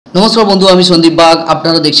नमस्कार बंधु आमी सन्दीप बाग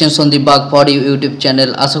आपनारा देखছেন सन्दीप बाग फर यूट्यूब चैनल।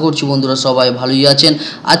 आशा करছি বন্ধুরা সবাই ভালোই আছেন।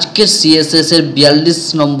 আজকের সিএসএস এর 42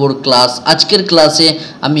 নম্বর ক্লাস। আজকের ক্লাসে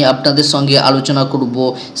আমি আপনাদের সঙ্গে আলোচনা করব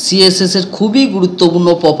সিএসএস এর খুবই গুরুত্বপূর্ণ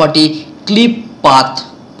প্রপার্টি ক্লিপ পাথ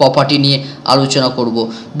প্রপার্টি নিয়ে আলোচনা করব।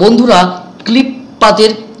 বন্ধুরা ক্লিপ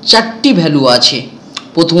পাথের চারটি ভ্যালু আছে।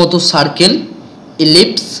 প্রথমত সার্কেল,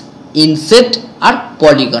 ইলিপস, ইনসেট আর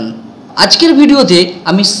পলিগন। আজকের ভিডিওতে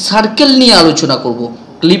আমি সার্কেল নিয়ে আলোচনা করব।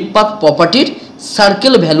 ক্লিপ পাথ প্রপার্টির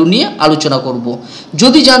সার্কেল ভ্যালু নিয়ে আলোচনা করব।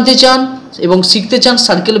 যদি জানতে চান এবং শিখতে চান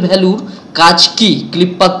সার্কেল ভ্যালুর কাজ কি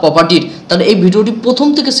ক্লিপ পাথ প্রপার্টির, তাহলে এই ভিডিওটি প্রথম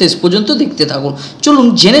থেকে শেষ পর্যন্ত দেখতে থাকুন। চলুন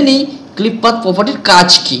জেনে নিই ক্লিপ পাথ প্রপার্টির কাজ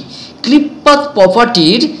কি। ক্লিপ পাথ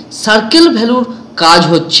প্রপার্টির সার্কেল ভ্যালুর কাজ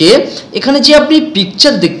হচ্ছে, এখানে যে আপনি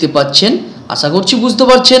পিকচার দেখতে পাচ্ছেন, আশা করছি বুঝতে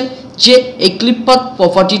পারছেন যে এই ক্লিপ পাথ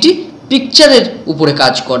প্রপার্টিটি পিকচারের উপরে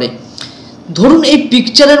কাজ করে। ধরুন এই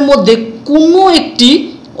পিকচারের মধ্যে কোনো একটি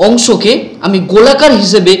অংশকে আমি গোলাকার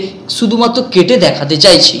হিসেবে শুধুমাত্র কেটে দেখাতে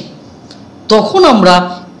চাইছি, তখন আমরা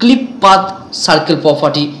ক্লিপ পাথ সার্কেল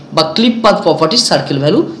প্রপার্টি বা ক্লিপ পাথ প্রপার্টির সার্কেল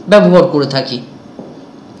ভ্যালু ব্যবহার করে থাকি।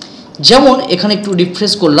 যেমন এখানে একটু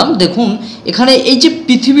রিফ্রেশ করলাম, দেখুন এখানে এই যে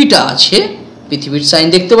পৃথিবীটা আছে, পৃথিবীর সাইন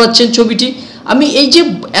দেখতে পাচ্ছেন ছবিটি। আমি এই যে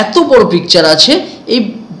এত বড় পিকচার আছে, এই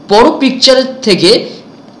বড় পিকচারের থেকে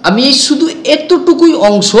আমি এই শুধু এতটুকুই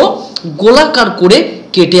অংশ গোলাকার করে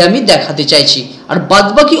কেটে আমি দেখাতে চাইছি, আর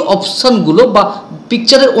বাদবাকি অপশানগুলো বা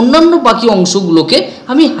পিকচারের অন্যান্য বাকি অংশগুলোকে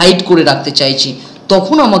আমি হাইড করে রাখতে চাইছি।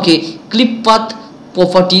 তখন আমাকে ক্লিপ পাথ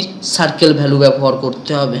প্রপার্টির সার্কেল ভ্যালু ব্যবহার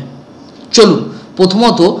করতে হবে। চলুন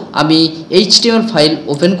প্রথমত আমি HTML ফাইল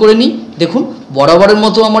ওপেন করে নিই। দেখুন বরাবরের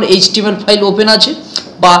মতো আমার HTML ফাইল ওপেন আছে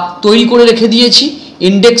বা তৈরি করে রেখে দিয়েছি।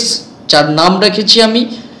 ইন্ডেক্স যার নাম রেখেছি আমি,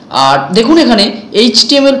 আর দেখুন এখানে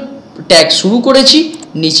HTML ট্যাগ শুরু করেছি,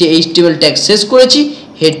 নিচে HTML ট্যাগ শেষ করেছি,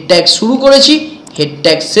 হেড ট্যাগ শুরু করেছি, হেড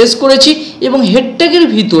ট্যাগ শেষ করেছি, এবং হেড ট্যাগের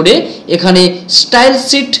ভিতরে এখানে স্টাইল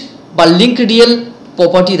শিট বা লিঙ্ক রিয়েল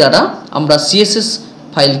প্রপার্টি দ্বারা আমরা সিএসএস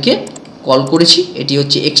ফাইলকে কল করেছি। এটি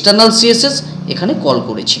হচ্ছে এক্সটার্নাল সিএসএস, এখানে কল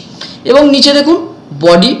করেছি। এবং নিচে দেখুন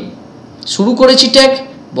বডি শুরু করেছি ট্যাগ,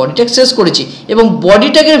 বডি ট্যাগ শেষ করেছি, এবং বডি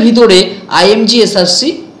ট্যাগের ভিতরে imgsrc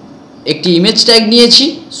একটি ইমেজ ট্যাগ নিয়েছি,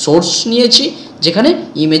 সোর্স নিয়েছি, যেখানে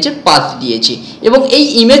ইমেজের পাথ দিয়েছি, এবং এই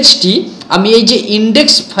ইমেজটি আমি এই যে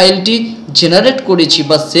ইন্ডেক্স ফাইলটি জেনারেট করেছি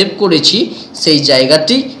বা সেভ করেছি সেই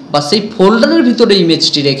জায়গাটি বা সেই ফোল্ডারের ভিতরে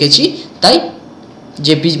ইমেজটি রেখেছি। তাই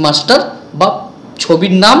জেপিজি মাস্টার বা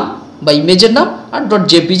ছবির নাম বা ইমেজের নাম আর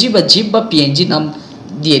 .jpg বা জিপ বা পিএনজি নাম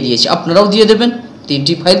দিয়ে দিয়েছি। আপনারাও দিয়ে দেবেন,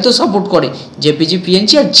 তিনটি ফাইল তো সাপোর্ট করে, জেপিজি,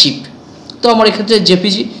 পিএনজি আর জিপ। তো আমার এক্ষেত্রে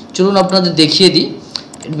জেপিজি। চলুন আপনাদের দেখিয়ে দিই।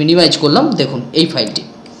 মিনিমাইজ করলাম, দেখুন এই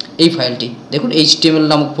ফাইলটি দেখুন HTML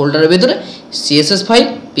নামক ফোল্ডারের ভেতরে CSS file,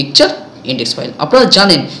 picture, index file. আপনারা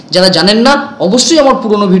জানেন, যারা জানেন না অবশ্যই আমার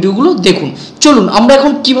পুরনো ভিডিওগুলো দেখুন। চলুন আমরা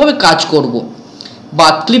এখন কিভাবে কাজ করব বা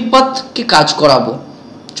ক্লিপ পাথকে কাজ করাবো।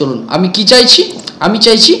 চলুন আমি কি চাইছি, আমি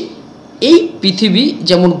চাইছি এই পৃথিবী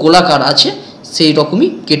যেমন গোলাকার আছে সেই রকমই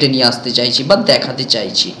কেটে নিয়ে আসতে চাইছি বা দেখাতে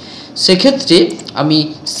চাইছি। সেক্ষেত্রে আমি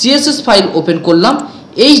CSS ফাইল ওপেন করলাম,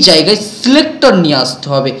 এই জায়গায় সিলেক্টর নিয়ে আসতে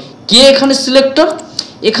হবে। কে এখানে সিলেক্টর?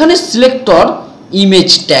 এখানে সিলেক্টর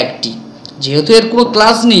ইমেজ ট্যাগটি, যেহেতু এর কোনো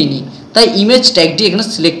ক্লাস নেইনি তাই ইমেজ ট্যাগটি এখানে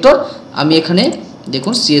সিলেক্টর। আমি এখানে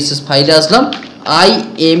দেখুন CSS ফাইলে আসলাম,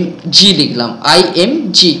 img লিখলাম,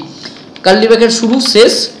 img কার্লি ব্র্যাকেট শুরু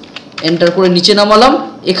শেষ, এন্টার করে নিচে নামালাম।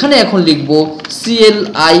 এখানে এখন লিখব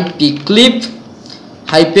clip clip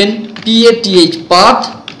hyphen path path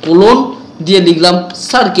colon দিয়ে লিখলাম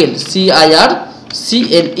সার্কেল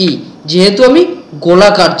circle, যেহেতু আমি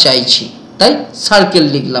গোলাকার চাইছি তাই সার্কেল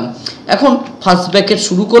লিখলাম। এখন ফার্স্ট ব্র্যাকেট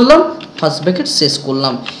শুরু করলাম, ফার্স্ট ব্র্যাকেট শেষ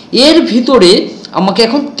করলাম। এর ভিতরে আমাকে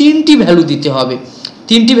এখন তিনটি ভ্যালু দিতে হবে।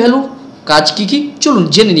 তিনটি ভ্যালুর কাজ কি কি চলুন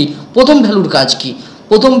জেনে নিই। প্রথম ভ্যালুর কাজ কি?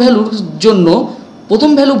 প্রথম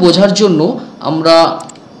ভ্যালু বোঝার জন্য আমরা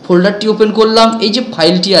ফোল্ডারটি ওপেন করলাম, এই যে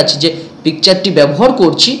ফাইলটি আছে যে পিকচারটি ব্যবহার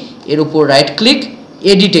করছি এর উপর রাইট ক্লিক,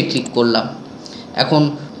 এডিটে ক্লিক করলাম।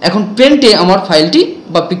 এখন প্রিন্টে আমার ফাইলটি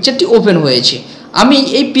বা পিকচারটি ওপেন হয়েছে। আমি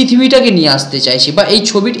এই পৃথিবীটাকে নিয়ে আসতে চাইছি বা এই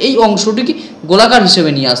ছবির এই অংশটিকে গোলাকার হিসেবে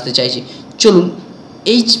নিয়ে আসতে চাইছি। চলুন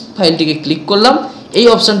এই ফাইলটিকে ক্লিক করলাম, এই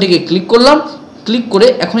অপশানটিকে ক্লিক করলাম, ক্লিক করে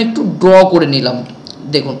এখন একটু ড্র করে নিলাম।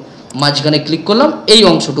 দেখুন মাঝখানে ক্লিক করলাম, এই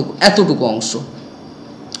অংশটুকু, এতটুকু অংশ,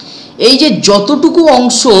 এই যে যতটুকু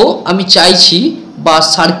অংশ আমি চাইছি বা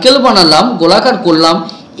সার্কেল বানালাম, গোলাকার করলাম,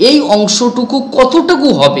 এই অংশটুকু কতটুকু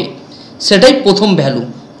হবে সেটাই প্রথম ভ্যালু।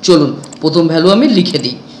 চলুন প্রথম ভ্যালু আমি লিখে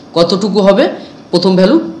দিই। কতটুকু হবে? প্রথম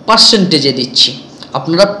ভ্যালু পার্সেন্টেজে দিচ্ছি,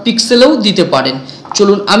 আপনারা পিক্সেলেও দিতে পারেন।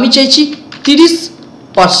 চলুন আমি চাইছি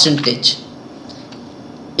 30%।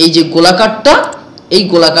 এই যে গোলাকারটা এই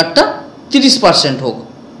গোলাকারটা 30% হোক।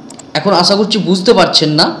 এখন আশা করছি বুঝতে পারছেন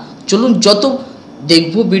না, চলুন যত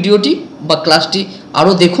দেখব ভিডিওটি বা ক্লাসটি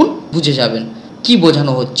আরও দেখুন, বুঝে যাবেন কি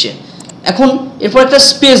বোঝানো হচ্ছে। এখন এরপর একটা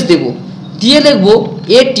স্পেস দেব, দিয়ে লিখব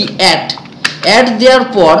এটি অ্যাড দেওয়ার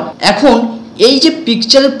পর এখন এই যে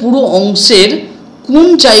পিকচারের পুরো অংশের কোন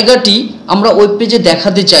জায়গাটি আমরা ওয়েব পেজে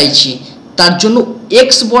দেখাতে চাইছি তার জন্য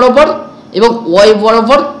এক্স বরাবর এবং ওয়াই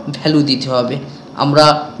বরাবর ভ্যালু দিতে হবে। আমরা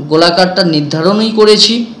গোলাকারটা নির্ধারণই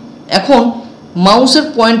করেছি। এখন মাউসের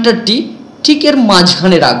পয়েন্টারটি ঠিক এর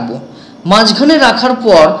মাঝখানে রাখবো। মাঝখানে রাখার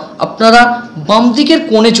পর আপনারা বাম দিকের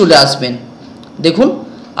কোণে চলে আসবেন। দেখুন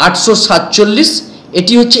 847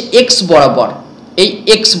 এটি হচ্ছে এক্স বরাবর, এই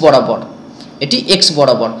এক্স বরাবর, এটি এক্স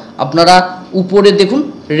বরাবর। আপনারা উপরে দেখুন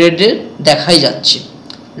রেডে দেখাই যাচ্ছে,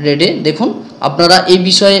 রেডে দেখুন। আপনারা এই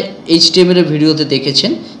বিষয়ে HTML এর ভিডিওতে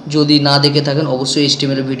দেখেছেন, যদি না দেখে থাকেন অবশ্যই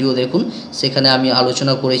HTML এর ভিডিও দেখুন, সেখানে আমি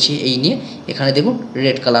আলোচনা করেছি এই নিয়ে। এখানে দেখুন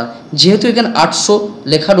রেড কালার, যেহেতু এখানে 800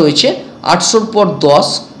 লেখা রয়েছে, 800-র পর 10,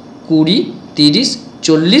 20, 30,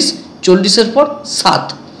 40, 40-এর পর 7,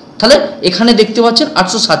 তাহলে এখানে দেখতে পাচ্ছেন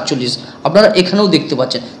 847। আপনারা এখানেও দেখতে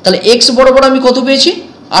পাচ্ছেন, তাহলে এক্স বরাবর আমি কত পেয়েছি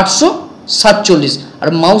 847, আর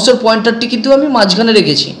মাউসের পয়েন্টারটি কিন্তু আমি মাঝখানে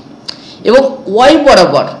রেখেছি। এবং ওয়াই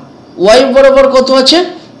বরাবর কত আছে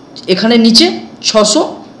এখানে নিচে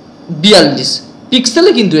 642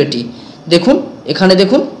 পিক্সেলে, কিন্তু এটি দেখুন এখানে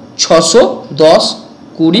দেখুন 610,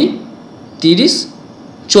 20, 30,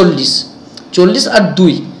 40, 40 আর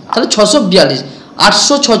 2, তাহলে 642,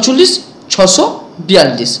 846,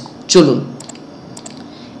 642। চলুন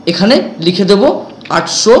এখানে লিখে দেব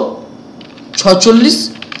 846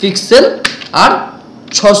 পিক্সেল আর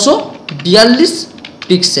 642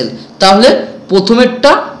 পিক্সেল। তাহলে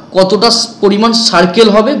প্রথমেরটা কতটা পরিমাণ সার্কেল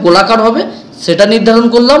হবে, গোলাকার হবে সেটা নির্ধারণ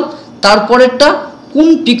করলাম। তারপরেরটা কোন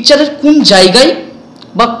পিকচারের কোন জায়গায়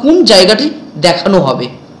বা কোন জায়গাটি দেখানো হবে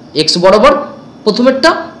এক্স বরাবর প্রথমেরটা,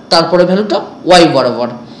 তারপরে ভ্যালুটা ওয়াই বরাবর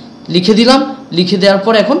লিখে দিলাম। লিখে দেওয়ার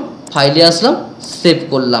পর এখন ফাইলে আসলাম, সেভ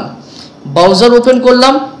করলাম, ব্রাউজার ওপেন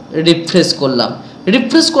করলাম, রিফ্রেশ করলাম।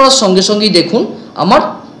 রিফ্রেশ করার সঙ্গে সঙ্গেই দেখুন আমার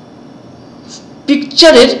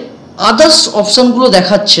পিকচারের আদার্স অপশানগুলো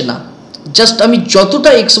দেখাচ্ছে না, জাস্ট আমি যতটা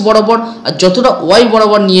এক্স বরাবর আর যতটা ওয়াই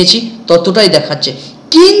বরাবর নিয়েছি ততটাই দেখাচ্ছে,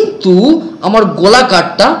 কিন্তু আমার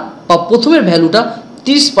গোলাকারটা বা প্রথমের ভ্যালুটা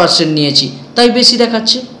 30% নিয়েছি তাই বেশি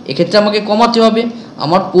দেখাচ্ছে। এক্ষেত্রে আমাকে কমাতে হবে,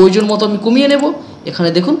 আমার প্রয়োজন মতো আমি কমিয়ে নেব। এখানে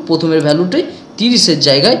দেখুন প্রথমের ভ্যালুটাই 30-এর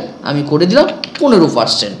জায়গায় আমি করে দিলাম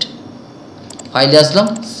 15%। ফাইলে আসলাম,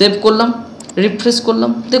 সেভ করলাম, রিফ্রেশ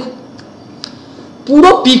করলাম। দেখুন পুরো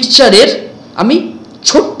পিকচারের আমি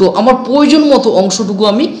ছোট্ট আমার প্রয়োজন মতো অংশটুকু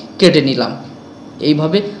আমি কেটে নিলাম।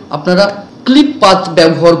 এইভাবে আপনারা ক্লিপ পাথ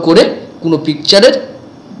ব্যবহার করে কোনো পিকচারের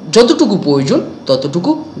যতটুকু প্রয়োজন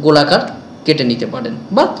ততটুকু গোলাকার কেটে নিতে পারেন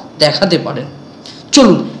বা দেখাতে পারেন।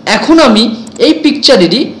 চলুন এখন আমি এই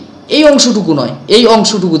পিকচারেরই এই অংশটুকু নয়, এই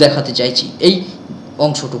অংশটুকু দেখাতে চাইছি, এই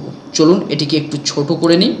অংশটুকু। চলুন এটিকে একটু ছোট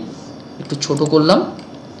করে নিই, একটু ছোট করলাম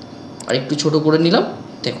আর একটু ছোট করে নিলাম।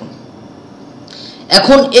 দেখুন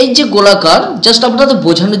এখন এই যে গোলাকার, জাস্ট আপনাদের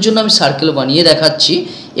বোঝানোর জন্য আমি সার্কেল বানিয়ে দেখাচ্ছি,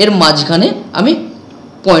 এর মাঝখানে আমি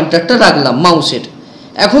পয়েন্টারটা রাখলাম মাউসের।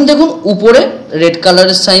 এখন দেখুন উপরে রেড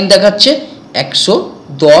কালারের সাইন দেখাচ্ছে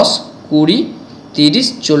 110, 20, 30,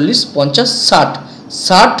 40, 50, 60,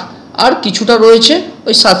 60 আর কিছুটা রয়েছে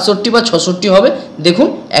ওই 67 বা 66 হবে। দেখুন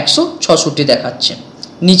 166 দেখাচ্ছে।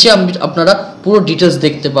 নিচে আপনারা পুরো ডিটেলস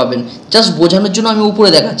দেখতে পাবেন, জাস্ট বোঝানোর জন্য আমি উপরে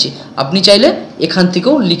দেখাচ্ছি। আপনি চাইলে এখান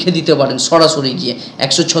থেকেও লিখে দিতে পারেন সরাসরি গিয়ে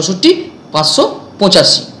 166,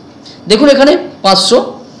 585। দেখুন এখানে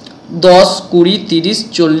 510, 20, 30,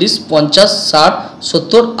 40, 50, 60,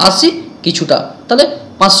 70, 80 কিছুটা, তাহলে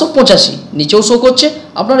 585 নিচেও শো করছে।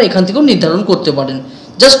 আপনারা এখান থেকেও নির্ধারণ করতে পারেন,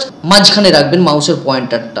 জাস্ট মাঝখানে রাখবেন মাউসের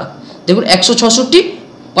পয়েন্টারটা। দেখুন 166,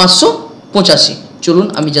 585। চলুন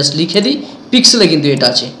আমি জাস্ট লিখে দিই, পিক্সেলে কিন্তু এটা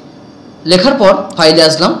আছে। লেখার পর ফাইলে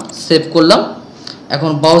আসলাম, সেভ করলাম, এখন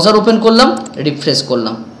ব্রাউজার ওপেন করলাম, রিফ্রেশ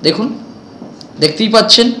করলাম। দেখুন দেখতেই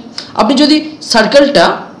পাচ্ছেন। আপনি যদি সার্কেলটা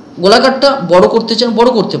গোলাকারটা বড় করতে চান বড়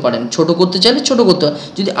করতে পারেন, ছোট করতে চাইলে ছোট করতে পারেন।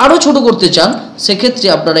 যদি আরও ছোট করতে চান সেক্ষেত্রে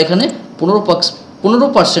আপনারা এখানে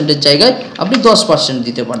 15%-এর জায়গায় আপনি 10%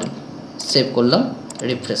 দিতে পারেন। সেভ করলাম,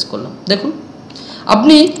 রিফ্রেশ করলাম। দেখুন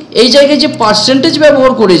আপনি এই জায়গায় যে পার্সেন্টেজ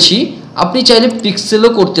ব্যবহার করেছি আপনি চাইলে পিক্সেলও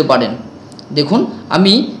করতে পারেন। দেখুন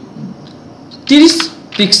আমি 30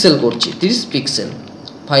 পিক্সেল করছি, 30 পিক্সেল।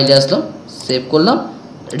 ফাইলে আসলাম, সেভ করলাম,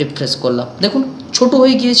 রিফ্রেশ করলাম। দেখুন ছোট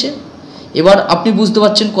হয়ে গিয়েছে। এবার আপনি বুঝতে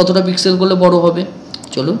পারছেন কতটা পিক্সেল করলে বড় হবে।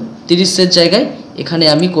 চলুন 30-এর জায়গায় এখানে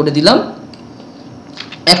আমি করে দিলাম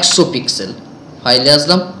 100 পিক্সেল। ফাইলে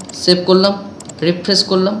আসলাম, সেভ করলাম, রিফ্রেশ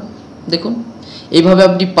করলাম। দেখুন এইভাবে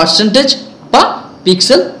আপনি পার্সেন্টেজ বা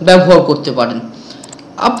পিক্সেল ব্যবহার করতে পারেন।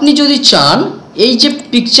 আপনি যদি চান এই যে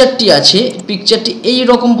পিকচারটি আছে, পিকচারটি এই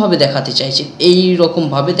রকমভাবে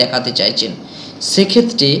দেখাতে চাইছেন,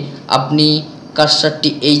 সেক্ষেত্রে আপনি কার্সারটি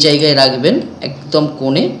এই জায়গায় রাখবেন, একদম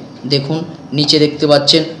কোণে। দেখুন নিচে দেখতে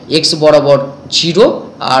পাচ্ছেন এক্স বরাবর 0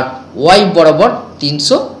 আর ওয়াই বরাবর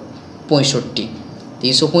 365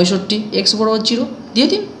 এক্স বরাবর 0 দিয়ে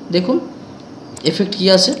দিন। দেখুন এফেক্ট কি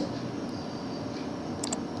আছে,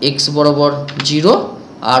 এক্স বরাবর 0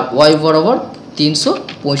 আর ওয়াই বরাবর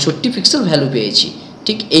 365 পিক্সেল ভ্যালু পেয়েছি।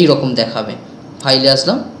 ঠিক এই রকম দেখাবে। ফাইলে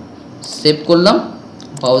আসলাম, সেভ করলাম,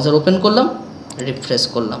 ব্রাউজার ওপেন করলাম, রিফ্রেশ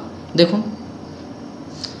করলাম। দেখুন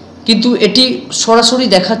কিন্তু এটি সরাসরি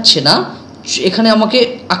দেখাচ্ছে না, এখানে আমাকে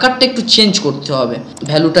আকারটা একটু চেঞ্জ করতে হবে।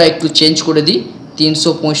 ভ্যালুটা একটু চেঞ্জ করে দিই,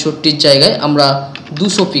 365 জায়গায় আমরা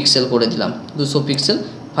 200 পিক্সেল করে দিলাম, 200 পিক্সেল।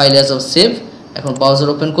 ফাইলে আসলাম, সেভ, এখন ব্রাউজার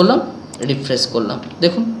ওপেন করলাম, রিফ্রেশ করলাম।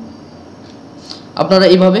 দেখুন আপনারা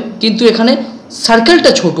এইভাবে, কিন্তু এখানে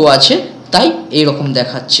সার্কেলটা ছোট আছে তাই এই রকম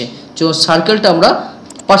দেখাচ্ছে। যখন সার্কেলটা আমরা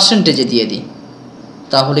পার্সেন্টেজে দিয়ে দিই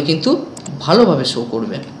তাহলে কিন্তু ভালোভাবে শো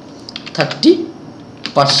করবে।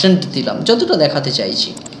 30% দিলাম, যতটা দেখাতে চাইছি।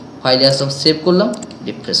 ফাইলে আসলাম, সেভ করলাম,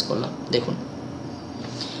 রিফ্রেশ করলাম। দেখুন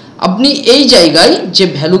আপনি এই জায়গায় যে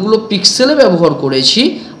ভ্যালুগুলো পিক্সেলে ব্যবহার করেছি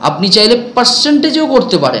আপনি চাইলে পার্সেন্টেজেও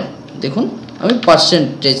করতে পারেন। দেখুন আমি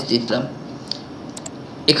পার্সেন্টেজ দিলাম,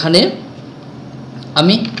 এখানে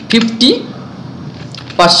আমি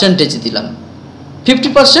 50% দিলাম।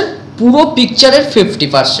 50% পুরো পিকচারের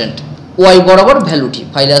 50% ওয়াই বরাবর ভ্যালুটি।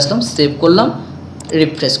 ফাইলে আসলাম, সেভ করলাম,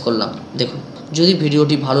 রিফ্রেশ করলাম। দেখুন যদি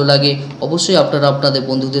ভিডিওটি ভালো লাগে অবশ্যই আপনারা আপনাদের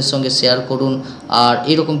বন্ধুদের সঙ্গে শেয়ার করুন, আর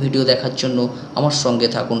এরকম ভিডিও দেখার জন্য আমার সঙ্গে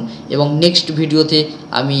থাকুন। এবং নেক্সট ভিডিওতে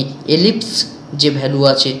আমি এলিপস যে ভ্যালু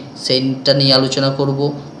আছে সেইটা নিয়ে আলোচনা করব,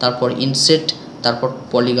 তারপর ইনসেট, তারপর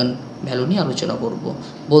পলিগন ভ্যালু নিয়ে আলোচনা করব।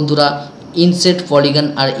 বন্ধুরা ইনসেট, পলিগন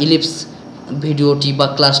আর ইলিপস ভিডিওটি বা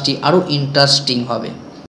ক্লাসটি আরও ইন্টারেস্টিং হবে।